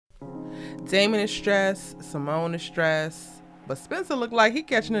Damon is stressed, Simone is stressed, but Spencer looked like he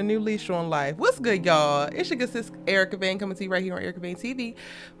catching a new leash on life. What's good, y'all? It's your good sis Erica Vane coming to you right here on Erica Vane TV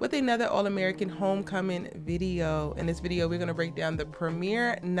with another All-American Homecoming video. In this video, we're going to break down the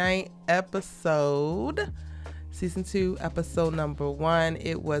premiere night episode, season 2, episode number 1.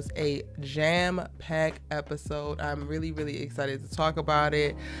 It was a jam-packed episode. I'm really excited to talk about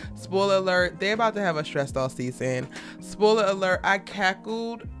it. Spoiler alert, they're about to have a stressed all season. Spoiler alert, I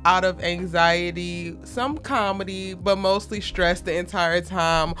cackled out of anxiety, some comedy, but mostly stressed the entire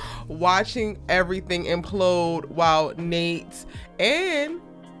time, watching everything implode while Nate and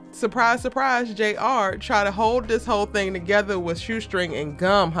surprise JR try to hold this whole thing together with shoestring and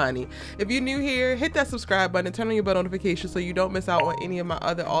gum, honey. If you're new here, hit that subscribe button and turn on your bell notifications so you don't miss out on any of my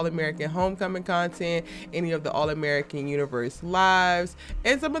other All-American Homecoming content, any of the All-American Universe lives,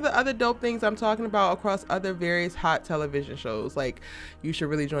 and some of the other dope things I'm talking about across other various hot television shows. Like, you should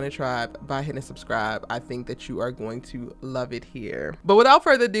really join the tribe by hitting subscribe. I think that you are going to love it here. But without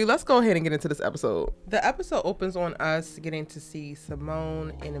further ado, let's go ahead and get into this episode. The episode opens on us getting to see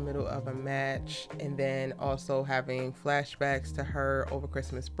Simone in the middle of a match, and then also having flashbacks to her over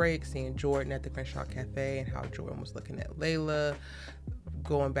Christmas break, seeing Jordan at the Crenshaw Cafe and how Jordan was looking at Layla,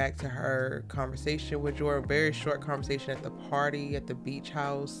 going back to her conversation with Jordan, very short conversation at the party at the beach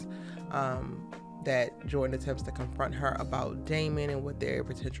house, that Jordan attempts to confront her about Damon and what their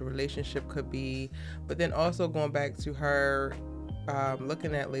potential relationship could be, but then also going back to her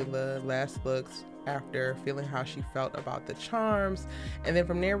looking at Layla last looks after feeling how she felt about the charms. And then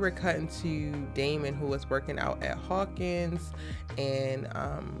from there we're cutting to Damon, who was working out at Hawkins and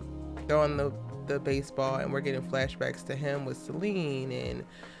throwing the baseball, and we're getting flashbacks to him with Celine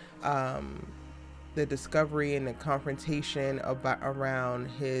and the discovery and the confrontation around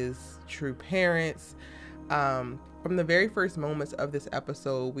his true parents. From the very first moments of this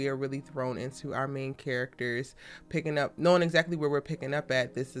episode, we are really thrown into our main characters, knowing exactly where we're picking up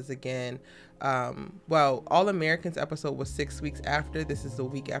at. This is again, well, All Americans episode was 6 weeks after. This is a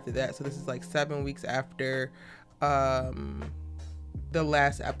week after that. So this is like 7 weeks after the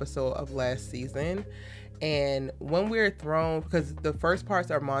last episode of last season. And when we're thrown, because the first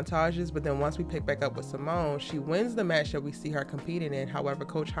parts are montages, but then once we pick back up with Simone, she wins the match that we see her competing in. However,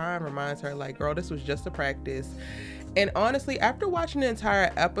 Coach Hyde reminds her, like, girl, this was just a practice. And honestly, after watching the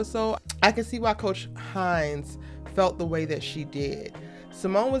entire episode, I can see why Coach Hines felt the way that she did.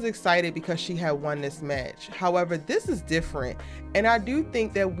 Simone was excited because she had won this match. However, this is different. And I do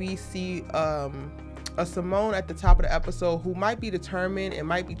think that we see a Simone at the top of the episode who might be determined and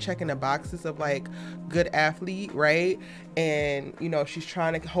might be checking the boxes of like good athlete, right? And you know, she's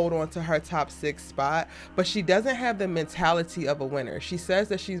trying to hold on to her top 6 spot, but she doesn't have the mentality of a winner. She says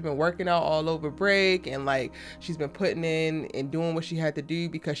that she's been working out all over break and like she's been putting in and doing what she had to do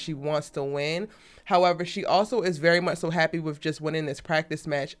because she wants to win. However, she also is very much so happy with just winning this practice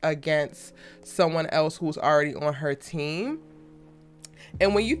match against someone else who's already on her team.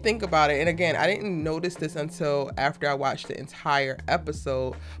 And when you think about it, and again, I didn't notice this until after I watched the entire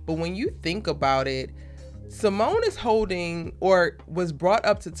episode, but when you think about it, Simone is holding, or was brought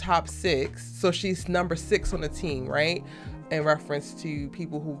up to top 6, so she's number 6 on the team, right? In reference to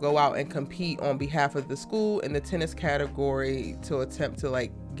people who go out and compete on behalf of the school in the tennis category to attempt to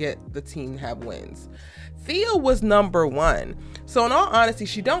like get the team to have wins. Thea was number 1. So in all honesty,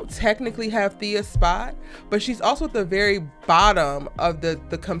 she don't technically have Thea's spot, but she's also at the very bottom of the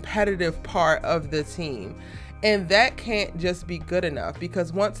competitive part of the team. And that can't just be good enough,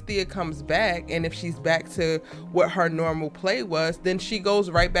 because once Thea comes back, and if she's back to what her normal play was, then she goes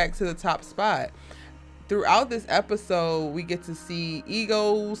right back to the top spot. Throughout this episode, we get to see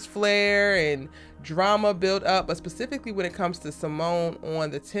egos flare and drama build up, but specifically when it comes to Simone on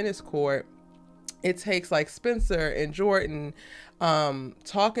the tennis court, it takes like Spencer and Jordan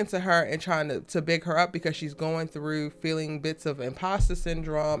talking to her and trying to big her up because she's going through feeling bits of imposter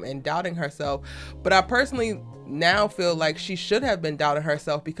syndrome and doubting herself. But I personally now feel like she should have been doubting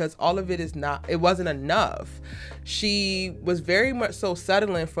herself, because all of it wasn't enough. She was very much so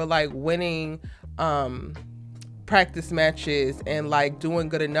settling for like winning practice matches and like doing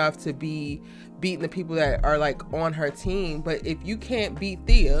good enough to be beating the people that are like on her team. But if you can't beat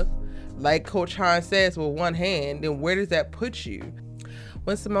Thea, like Coach Hines says, with one hand, then where does that put you?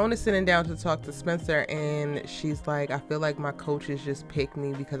 When Simone is sitting down to talk to Spencer and she's like, I feel like my coaches just picked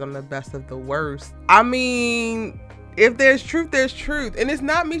me because I'm the best of the worst. I mean, if there's truth, there's truth. And it's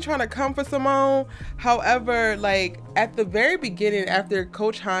not me trying to come for Simone. However, like at the very beginning, after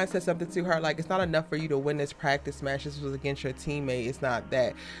Coach Hines said something to her, like, it's not enough for you to win this practice match. This was against your teammate. It's not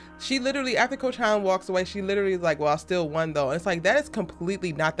that. she literally, after Coach Hyde walks away, she literally is like, well, I still won though. And it's like, that is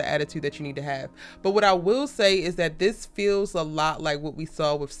completely not the attitude that you need to have. But what I will say is that this feels a lot like what we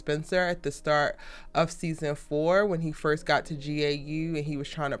saw with Spencer at the start of season 4 when he first got to GAU and he was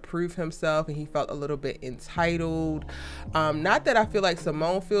trying to prove himself and he felt a little bit entitled. Not that I feel like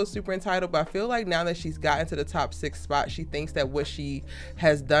Simone feels super entitled, but I feel like now that she's gotten to the top 6 spot, she thinks that what she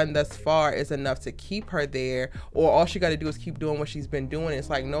has done thus far is enough to keep her there, or all she got to do is keep doing what she's been doing. It's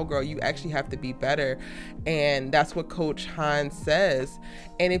like, no girl, you actually have to be better. And that's what Coach Hyde says.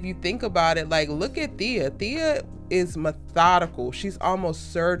 And if you think about it, like, look at Thea. Thea is methodical. She's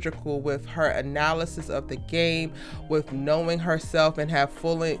almost surgical with her analysis of the game, with knowing herself and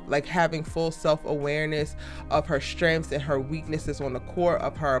having full self-awareness of her strengths and her weaknesses on the court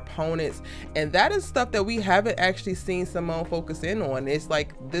of her opponents. And that is stuff that we haven't actually seen Simone focus in on. It's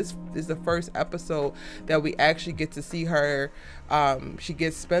like, this is the first episode that we actually get to see her. She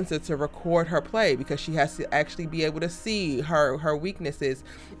gets Spencer to record her play because she has to actually be able to see her weaknesses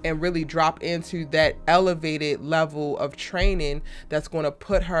and really drop into that elevated level of training that's going to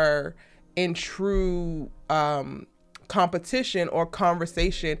put her in true competition or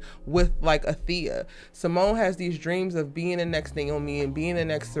conversation with like a Thea. Simone has these dreams of being the next Naomi and being the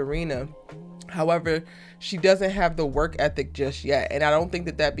next Serena. However, she doesn't have the work ethic just yet. And I don't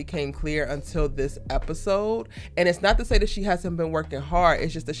think that became clear until this episode. And it's not to say that she hasn't been working hard.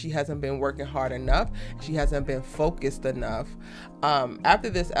 It's just that she hasn't been working hard enough. She hasn't been focused enough. After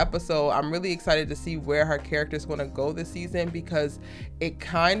this episode, I'm really excited to see where her character is going to go this season, because it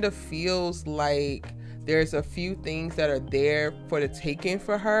kind of feels like there's a few things that are there for the taking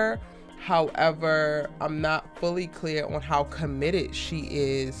for her. However, I'm not fully clear on how committed she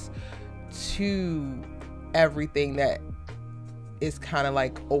is to everything that is kind of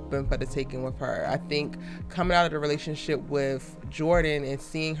like open for the taking with her. I think coming out of the relationship with Jordan and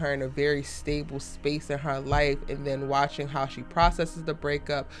seeing her in a very stable space in her life, and then watching how she processes the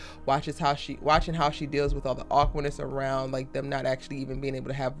breakup, watching how she deals with all the awkwardness around like them not actually even being able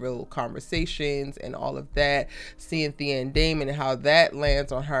to have real conversations and all of that, seeing Thea and Damon and how that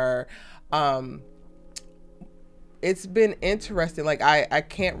lands on her. It's been interesting. Like, I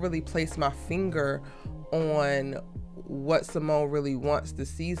can't really place my finger on what Simone really wants this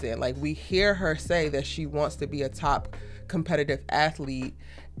season. Like, we hear her say that she wants to be a top competitive athlete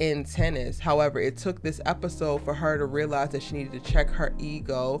in tennis. However, it took this episode for her to realize that she needed to check her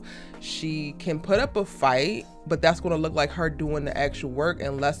ego. She can put up a fight, but that's going to look like her doing the actual work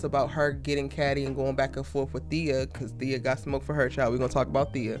and less about her getting catty and going back and forth with Thea, because Thea got smoke for her, child. We're going to talk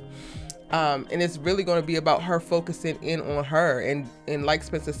about Thea. And it's really going to be about her focusing in on her. And like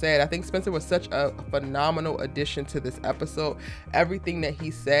Spencer said, I think Spencer was such a phenomenal addition to this episode. Everything that he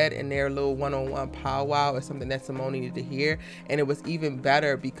said in their little one-on-one powwow is something that Simone needed to hear. And it was even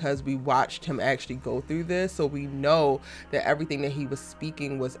better because we watched him actually go through this. So we know that everything that he was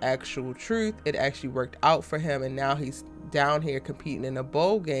speaking was actual truth. It actually worked out for him. And now he's down here competing in a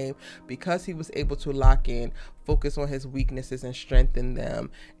bowl game because he was able to lock in, focus on his weaknesses and strengthen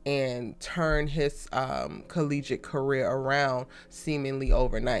them, and turn his collegiate career around seemingly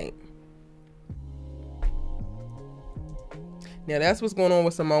overnight. Now that's what's going on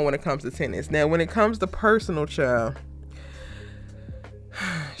with Simone when it comes to tennis. Now when it comes to personal, child,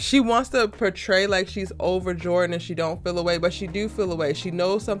 she wants to portray like she's over Jordan and she don't feel away, but she do feel away. She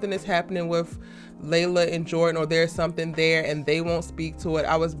knows something is happening with Layla and Jordan, or there's something there and they won't speak to it.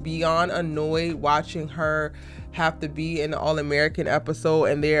 I was beyond annoyed watching her have to be in the All-American episode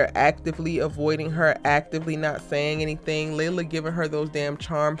and they're actively avoiding her, actively not saying anything. Layla giving her those damn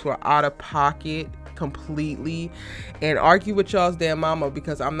charms were out of pocket completely. And argue with y'all's damn mama,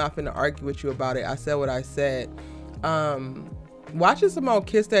 because I'm not finna argue with you about it. I said what I said. Watching Simone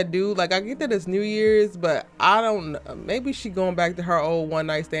kiss that dude, like, I get that it's New Year's, but I don't know. Maybe she going back to her old one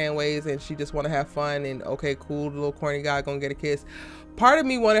night stand ways and she just want to have fun and okay, cool, the little corny guy gonna get a kiss. Part of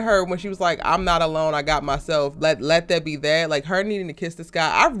me wanted her when she was like, I'm not alone, I got myself. Let that be that. Like, her needing to kiss this guy.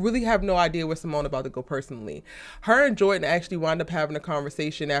 I really have no idea where Simone about to go personally. Her and Jordan actually wound up having a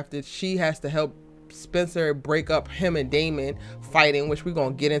conversation after she has to help Spencer break up him and Damon fighting, which we're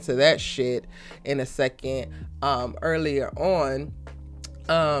gonna get into that shit in a second, earlier on.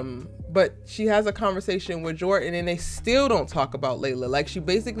 But she has a conversation with Jordan and they still don't talk about Layla. Like, she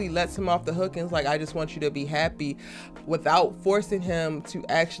basically lets him off the hook and is like, I just want you to be happy, without forcing him to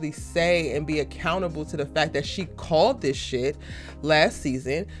actually say and be accountable to the fact that she called this shit last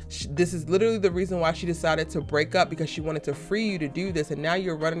season. This is literally the reason why she decided to break up, because she wanted to free you to do this. And now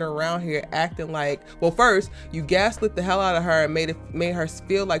you're running around here acting like, well, first you gaslit the hell out of her and made her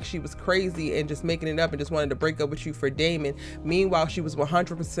feel like she was crazy and just making it up and just wanted to break up with you for Damon. Meanwhile, she was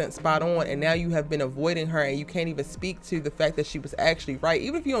 100% spot on, and now you have been avoiding her and you can't even speak to the fact that she was actually right.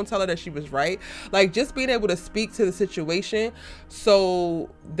 Even if you don't tell her that she was right, like, just being able to speak to the situation so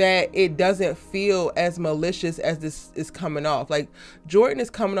that it doesn't feel as malicious as this is coming off. Like, Jordan is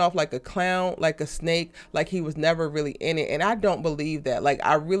coming off like a clown, like a snake, like he was never really in it. And I don't believe that. Like,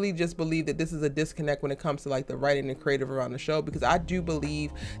 I really just believe that this is a disconnect when it comes to like the writing and creative around the show, because I do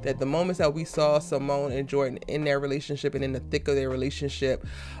believe that the moments that we saw Simone and Jordan in their relationship and in the thick of their relationship,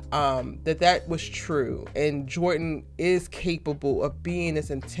 that was true. And Jordan is capable of being this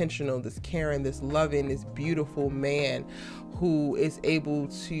intentional, this caring, this loving, this beautiful man who is able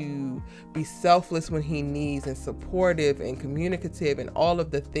to be selfless when he needs and supportive and communicative and all of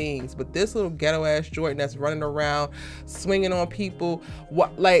the things. But this little ghetto ass Jordan that's running around swinging on people,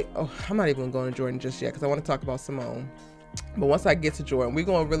 I'm not even going to Jordan just yet because I want to talk about Simone. But once I get to Jordan, we're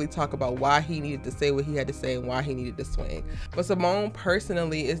going to really talk about why he needed to say what he had to say and why he needed to swing. But Simone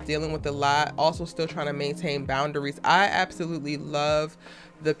personally is dealing with a lot, also still trying to maintain boundaries. I absolutely love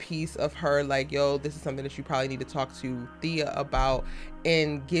the piece of her like, yo, this is something that you probably need to talk to Thea about,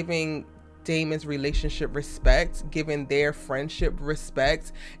 and giving Damon's relationship respect, giving their friendship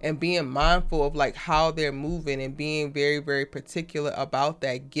respect, and being mindful of like how they're moving and being very, very particular about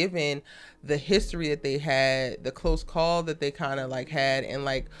that, given the history that they had, the close call that they kind of like had, and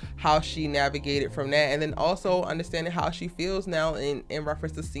like how she navigated from that. And then also understanding how she feels now in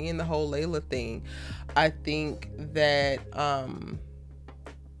reference to seeing the whole Layla thing. I think that,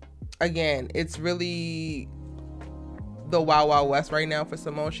 again, it's really the Wild Wild West right now for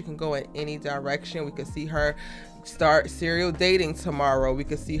Simone. She can go in any direction. We could see her start serial dating tomorrow. We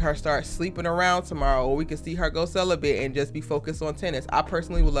could see her start sleeping around tomorrow, or we could see her go celibate and just be focused on tennis. I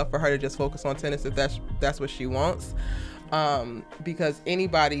personally would love for her to just focus on tennis if that's what she wants, because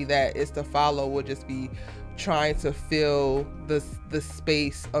anybody that is to follow will just be trying to fill the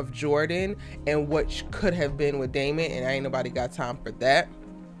space of Jordan and what could have been with Damon, and ain't nobody got time for that.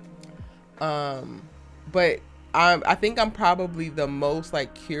 But I think I'm probably the most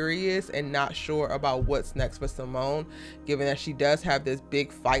like curious and not sure about what's next for Simone, given that she does have this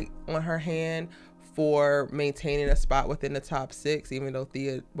big fight on her hand for maintaining a spot within the top 6, even though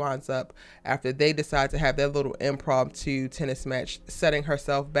Thea winds up, after they decide to have their little impromptu tennis match, setting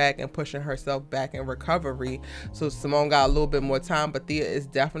herself back and pushing herself back in recovery. So Simone got a little bit more time, but Thea is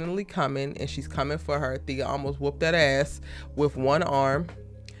definitely coming, and she's coming for her. Thea almost whooped that ass with one arm.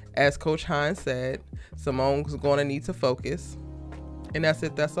 As Coach Hyde said, Simone's going to need to focus. And that's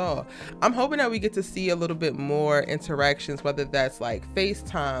it. That's all. I'm hoping that we get to see a little bit more interactions, whether that's like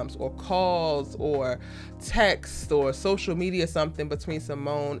FaceTimes or calls or text or social media, something between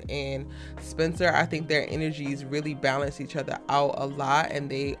Simone and Spencer. I think their energies really balance each other out a lot,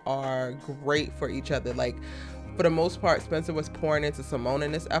 and they are great for each other. Like, for the most part, Spencer was pouring into Simone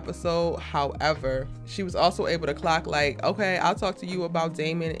in this episode. However, she was also able to clock like, okay, I'll talk to you about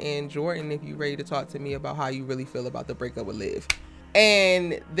Damon and Jordan if you're ready to talk to me about how you really feel about the breakup with Liv.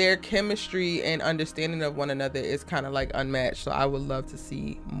 And their chemistry and understanding of one another is kind of like unmatched. So I would love to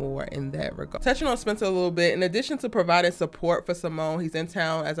see more in that regard. Touching on Spencer a little bit, in addition to providing support for Simone, he's in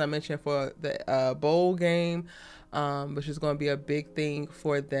town, as I mentioned, for the bowl game, which is going to be a big thing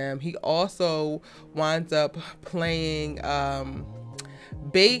for them. He also winds up playing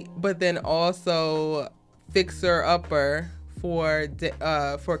bait, but then also fixer-upper for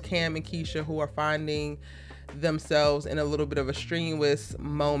Cam and Keisha, who are finding themselves in a little bit of a strenuous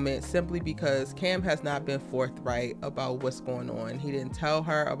moment, simply because Cam has not been forthright about what's going on. He didn't tell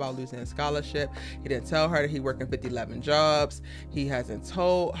her about losing a scholarship. He didn't tell her that he working 50-11 jobs. He hasn't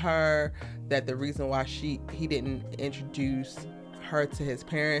told her that the reason why he didn't introduce her to his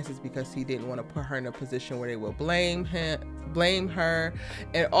parents is because he didn't want to put her in a position where they will blame her,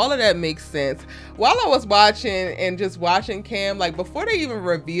 and all of that makes sense. While I was watching Cam, like before they even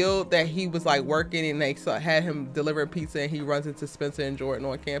revealed that he was like working and they had him delivering pizza, and he runs into Spencer and Jordan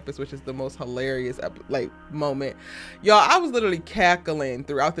on campus, which is the most hilarious moment. Y'all, I was literally cackling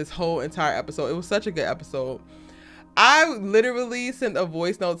throughout this whole entire episode. It was such a good episode. I literally sent a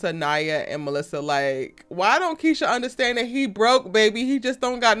voice note to Naya and Melissa like, why don't Keisha understand that he broke, baby? He just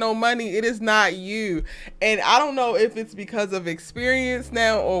don't got no money. It is not you. And I don't know if it's because of experience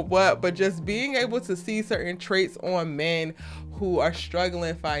now or what, but just being able to see certain traits on men who are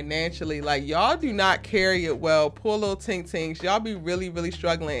struggling financially, like, y'all do not carry it well. Poor little tink tinks, y'all be really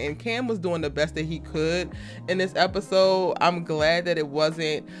struggling. And Cam was doing the best that he could in this episode. I'm glad that it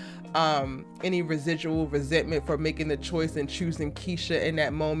wasn't any residual resentment for making the choice and choosing Keisha in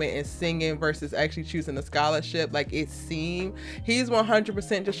that moment and singing versus actually choosing a scholarship. Like it seemed, he's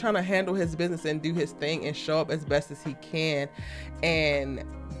 100% just trying to handle his business and do his thing and show up as best as he can. And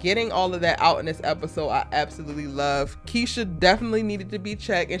getting all of that out in this episode, I absolutely love. Keisha definitely needed to be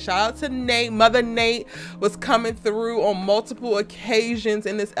checked. And shout out to Nate. Mother Nate was coming through on multiple occasions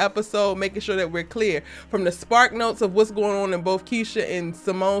in this episode, making sure that we're clear. From the spark notes of what's going on in both Keisha and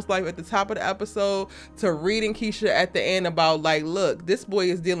Simone's life at the top of the episode, to reading Keisha at the end about like, look, this boy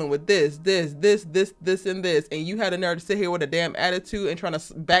is dealing with this, and this. And you had a nerve to sit here with a damn attitude and trying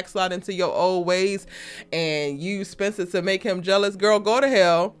to backslide into your old ways and use Spencer to make him jealous. Girl, go to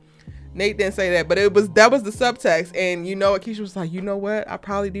hell. Nate didn't say that, but that was the subtext. And you know what? Keisha was like, you know what? I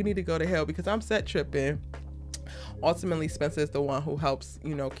probably do need to go to hell because I'm set tripping. Ultimately, Spencer is the one who helps,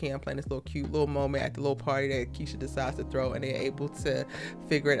 you know, Cam plan this little cute little moment at the little party that Keisha decides to throw, and they're able to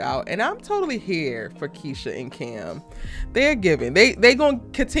figure it out. And I'm totally here for Keisha and Cam. They're giving. They gonna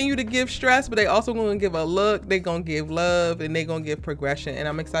continue to give stress, but they also gonna give a look. They gonna give love, and they gonna give progression. And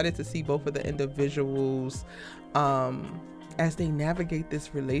I'm excited to see both of the individuals as they navigate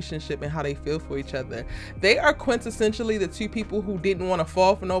this relationship and how they feel for each other. They are quintessentially the two people who didn't want to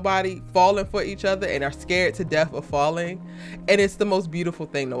fall for nobody, falling for each other, and are scared to death of falling. And it's the most beautiful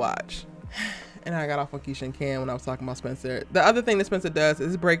thing to watch. And I got off on Keisha and Cam when I was talking about Spencer. The other thing that Spencer does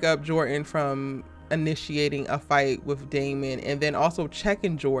is break up Jordan from initiating a fight with Damon, and then also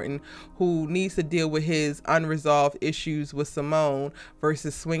checking Jordan, who needs to deal with his unresolved issues with Simone,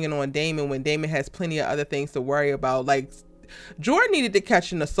 versus swinging on Damon when Damon has plenty of other things to worry about. Like, Jordan needed to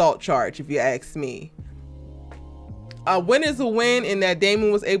catch an assault charge, if you ask me. A win is a win, and that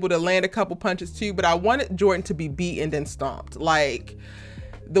Damon was able to land a couple punches too, but I wanted Jordan to be beat and then stomped. Like,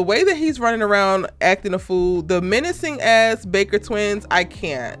 the way that he's running around acting a fool, the menacing ass Baker twins, I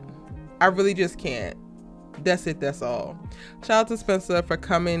can't. I really just can't. That's it. That's all. Shout out to Spencer for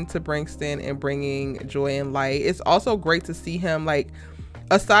coming to Brixton and bringing joy and light. It's also great to see him, like,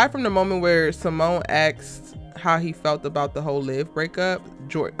 aside from the moment where Simone asked how he felt about the whole Liv breakup,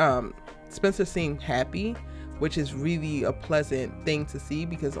 Spencer seemed happy, which is really a pleasant thing to see,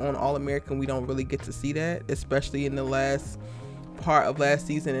 because on All American we don't really get to see that, especially in the last part of last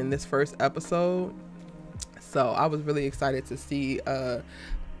season in this first episode. So I was really excited to see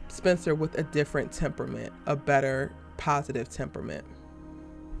Spencer with a different temperament, a better positive temperament.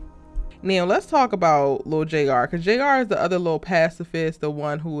 Now let's talk about little JR, because JR is the other little pacifist, the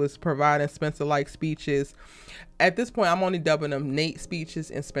one who is providing Spencer like speeches. At this point, I'm only dubbing them Nate speeches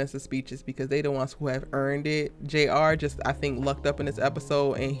and Spencer speeches because they the ones who have earned it. JR just, I think, lucked up in this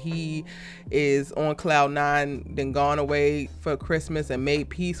episode, and he is on cloud nine, then gone away for Christmas and made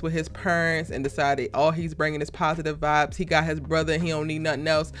peace with his parents and decided all he's bringing is positive vibes. He got his brother and he don't need nothing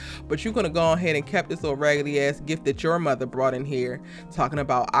else. But you're going to go ahead and kept this little raggedy ass gift that your mother brought in here, talking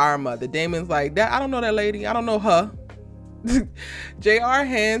about our mother. Damon's like, that I don't know that lady. I don't know her. JR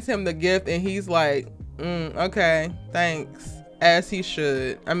hands him the gift and he's like, okay, thanks, as he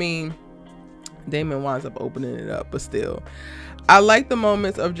should. I mean, Damon winds up opening it up, but still, I like the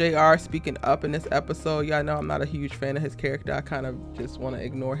moments of JR speaking up in this episode. Y'all know I'm not a huge fan of his character. I kind of just want to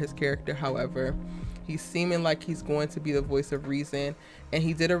ignore his character. However, he's seeming like he's going to be the voice of reason, and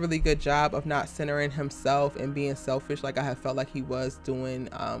he did a really good job of not centering himself and being selfish like I have felt like he was doing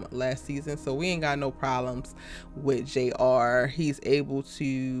last season. So we ain't got no problems with JR. He's able to,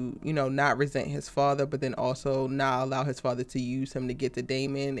 you know, not resent his father, but then also not allow his father to use him to get to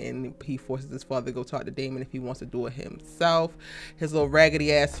Damon, and he forces his father to go talk to Damon if he wants to do it himself. His little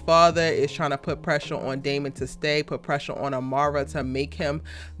raggedy ass father is trying to put pressure on Damon to stay, put pressure on Amara to make him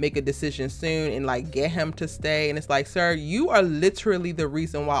make a decision soon and like get him to stay. And it's like, sir, you are literally the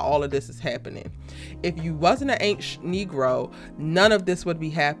reason why all of this is happening. If you wasn't an ancient Negro, none of this would be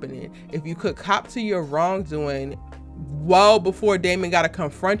happening. If you could cop to your wrongdoing well before Damon got to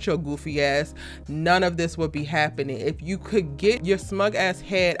confront your goofy ass, none of this would be happening. If you could get your smug ass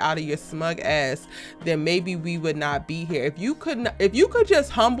head out of your smug ass, then maybe we would not be here. If you could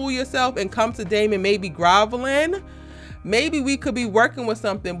just humble yourself and come to Damon maybe groveling, maybe we could be working with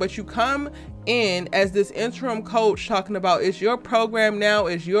something, but you come in as this interim coach talking about it's your program now,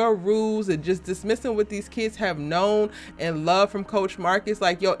 it's your rules, and just dismissing what these kids have known and loved from Coach Marcus.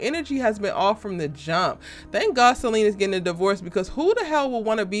 Like, your energy has been off from the jump. Thank God Selena's getting a divorce, because who the hell will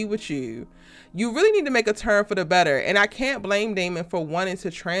want to be with you? You really need to make a turn for the better. And I can't blame Damon for wanting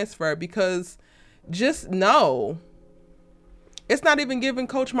to transfer, because just know it's not even giving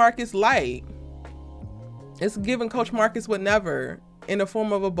Coach Marcus light. It's giving Coach Marcus whatever in the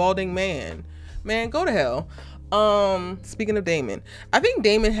form of a balding man. Man, go to hell. Speaking of Damon, I think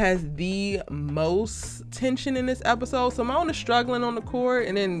Damon has the most tension in this episode. Simone is struggling on the court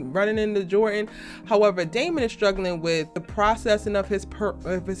and then running into Jordan. However, Damon is struggling with the processing of his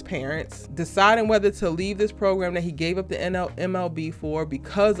parents, deciding whether to leave this program that he gave up the MLB for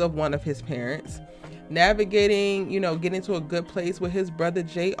because of one of his parents, navigating, getting to a good place with his brother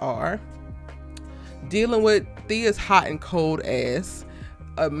JR, dealing with Thea's hot and cold ass,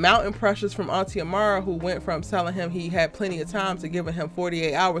 mountain pressures from Auntie Amara, who went from telling him he had plenty of time to giving him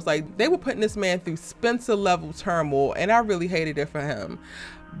 48 hours. Like, they were putting this man through Spencer level turmoil, and I really hated it for him.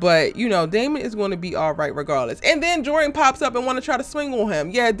 But, Damon is going to be all right regardless. And then Jordan pops up and want to try to swing on him.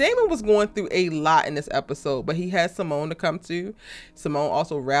 Yeah, Damon was going through a lot in this episode, but he had Simone to come to. Simone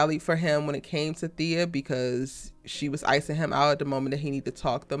also rallied for him when it came to Thea, because she was icing him out at the moment that he needed to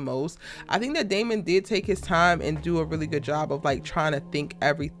talk the most. I think that Damon did take his time and do a really good job of trying to think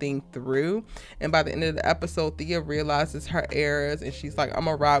everything through. And by the end of the episode, Thea realizes her errors, and she's like, I'm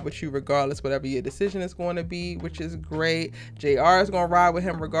gonna ride with you regardless, whatever your decision is going to be, which is great. JR is gonna ride with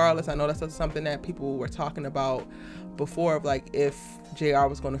him regardless. I know that's something that people were talking about before, of if JR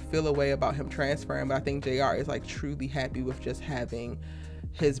was going to feel a way about him transferring, but I think JR is truly happy with just having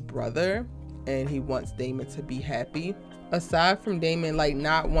his brother, and he wants Damon to be happy. Aside from Damon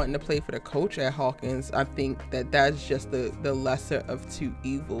not wanting to play for the coach at Hawkins, I think that that's just the lesser of two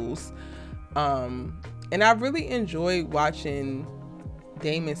evils. And I really enjoyed watching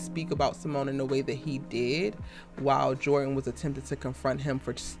Damon speak about Simone in the way that he did, while Jordan was attempting to confront him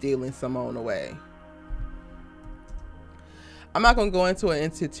for stealing Simone away. I'm not going to go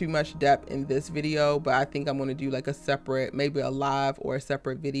into too much depth in this video, but I think I'm going to do a separate, maybe a live or a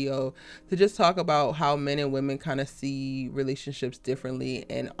separate video to just talk about how men and women kind of see relationships differently.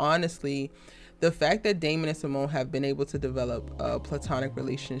 And honestly, the fact that Damon and Simone have been able to develop a platonic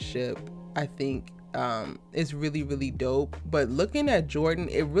relationship, I think is really, really dope. But looking at Jordan,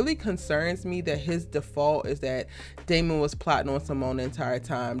 it really concerns me that his default is that Damon was plotting on Simone the entire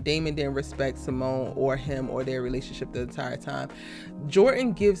time. Damon didn't respect Simone or him or their relationship the entire time.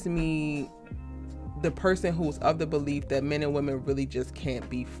 Jordan gives me the person who's of the belief that men and women really just can't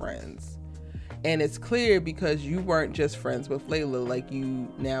be friends. And it's clear, because you weren't just friends with Layla, you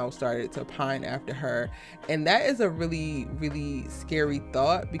now started to pine after her. And that is a really, really scary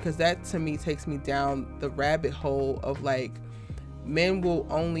thought, because that to me takes me down the rabbit hole of men will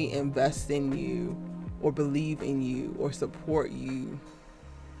only invest in you or believe in you or support you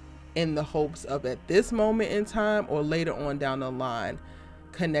in the hopes of, at this moment in time or later on down the line,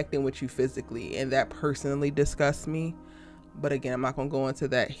 connecting with you physically. And that personally disgusts me. But again, I'm not going to go into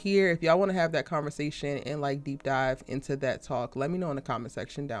that here. If y'all want to have that conversation and deep dive into that talk, let me know in the comment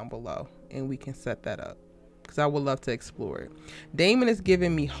section down below and we can set that up, because I would love to explore it. Damon is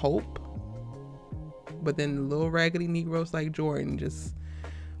giving me hope, but then the little raggedy Negroes like Jordan just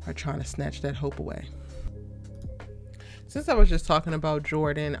are trying to snatch that hope away. Since I was just talking about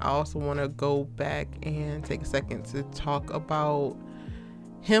Jordan, I also want to go back and take a second to talk about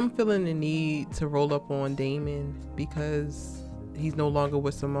him feeling the need to roll up on Damon because he's no longer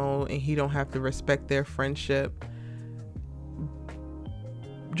with Simone and he don't have to respect their friendship.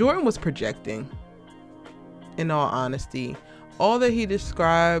 Jordan was projecting, in all honesty. All that he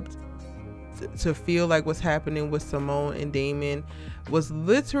described to feel like what's happening with Simone and Damon was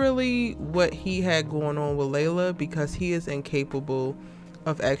literally what he had going on with Layla, because he is incapable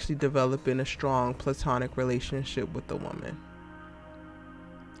of actually developing a strong platonic relationship with the woman.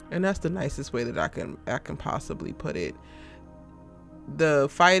 And that's the nicest way that I can possibly put it. The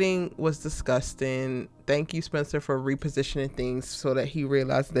fighting was disgusting. Thank you, Spencer, for repositioning things so that he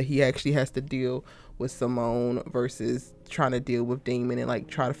realized that he actually has to deal with Simone versus trying to deal with Damon and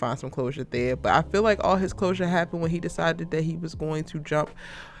try to find some closure there. But I feel like all his closure happened when he decided that he was going to jump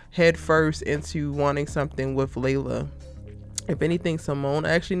head first into wanting something with Layla. If anything, Simone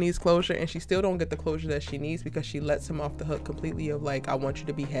actually needs closure, and she still don't get the closure that she needs because she lets him off the hook completely of I want you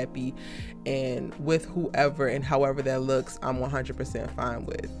to be happy, and with whoever and however that looks, I'm 100% fine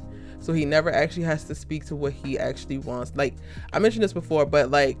with. So he never actually has to speak to what he actually wants. I mentioned this before, but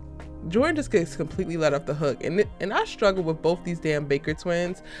Jordan just gets completely let off the hook. And I struggle with both these damn Baker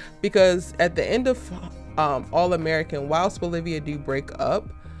twins, because at the end of All American, whilst Olivia do break up,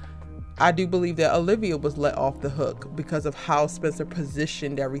 I do believe that Olivia was let off the hook because of how Spencer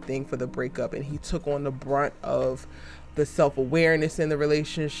positioned everything for the breakup, and he took on the brunt of the self-awareness in the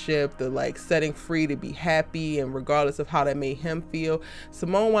relationship, the like setting free to be happy, and regardless of how that made him feel.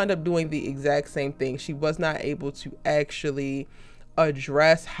 Simone wound up doing the exact same thing. She was not able to actually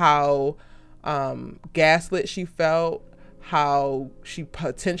address how gaslit she felt, how she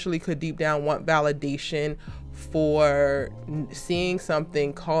potentially could deep down want validation for seeing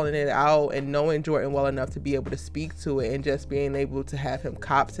something, calling it out, and knowing Jordan well enough to be able to speak to it, and just being able to have him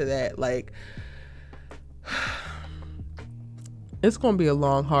cop to that. Like, it's gonna be a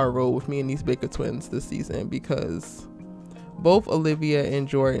long, hard road with me and these Baker twins this season, because both Olivia and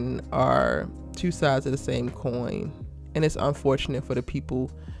Jordan are two sides of the same coin, and it's unfortunate for the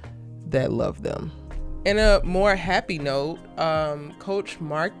people that love them. In a more happy note, Coach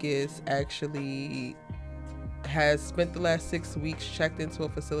Marcus actually has spent the last 6 weeks checked into a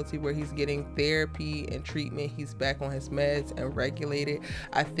facility where he's getting therapy and treatment. He's back on his meds and regulated.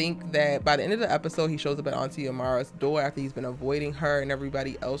 I think that by the end of the episode, he shows up at Auntie Amara's door after he's been avoiding her and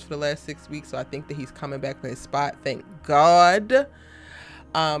everybody else for the last 6 weeks. So I think that he's coming back for his spot. Thank God.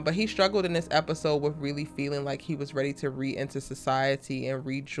 But he struggled in this episode with really feeling like he was ready to re-enter society and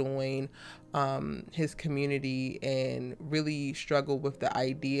rejoin his community, and really struggled with the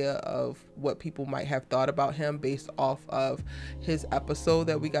idea of what people might have thought about him based off of his episode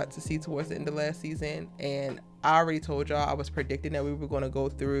that we got to see towards the end of last season. And I already told y'all I was predicting that we were going to go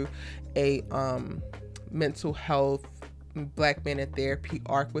through a mental health Black man in therapy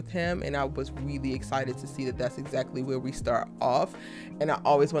arc with him, and I was really excited to see that that's exactly where we start off, and I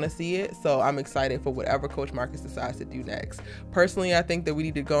always want to see it. So I'm excited for whatever Coach Marcus decides to do next. Personally, I think that we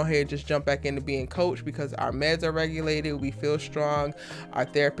need to go ahead and just jump back into being coach, because our meds are regulated, we feel strong, our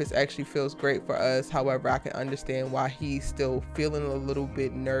therapist actually feels great for us. However, I can understand why he's still feeling a little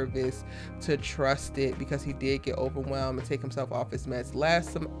bit nervous to trust it, because he did get overwhelmed and take himself off his meds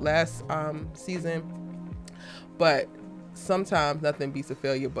last season. But sometimes nothing beats a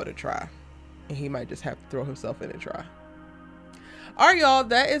failure but a try, and he might just have to throw himself in and try. All right, y'all,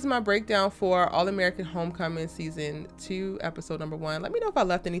 that is my breakdown for All American Homecoming season 2 episode number 1. Let me know if I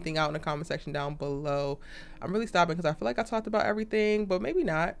left anything out in the comment section down below. I'm really stopping because I feel like I talked about everything, but maybe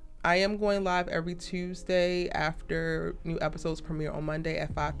not. I am going live every Tuesday after new episodes premiere on Monday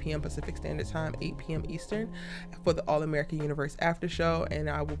at 5 p.m. Pacific Standard Time, 8 p.m. Eastern, for the All American Universe After Show. And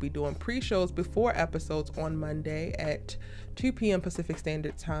I will be doing pre-shows before episodes on Monday at 2 p.m. Pacific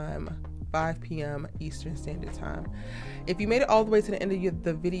Standard Time, 5 p.m. Eastern Standard Time. If you made it all the way to the end of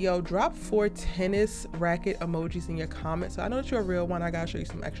the video, drop 4 tennis racket emojis in your comments, so I know that you're a real one. I gotta show you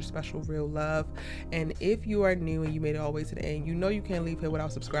some extra special real love. And if you are new and you made it all the way to the end, you know you can't leave here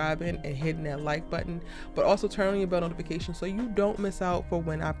without subscribing and hitting that like button, but also turn on your bell notification so you don't miss out for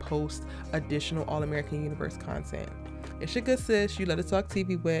when I post additional All American Universe content. It's your good sis, you let us talk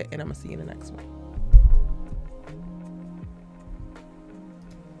TV with, and I'm gonna see you in the next one.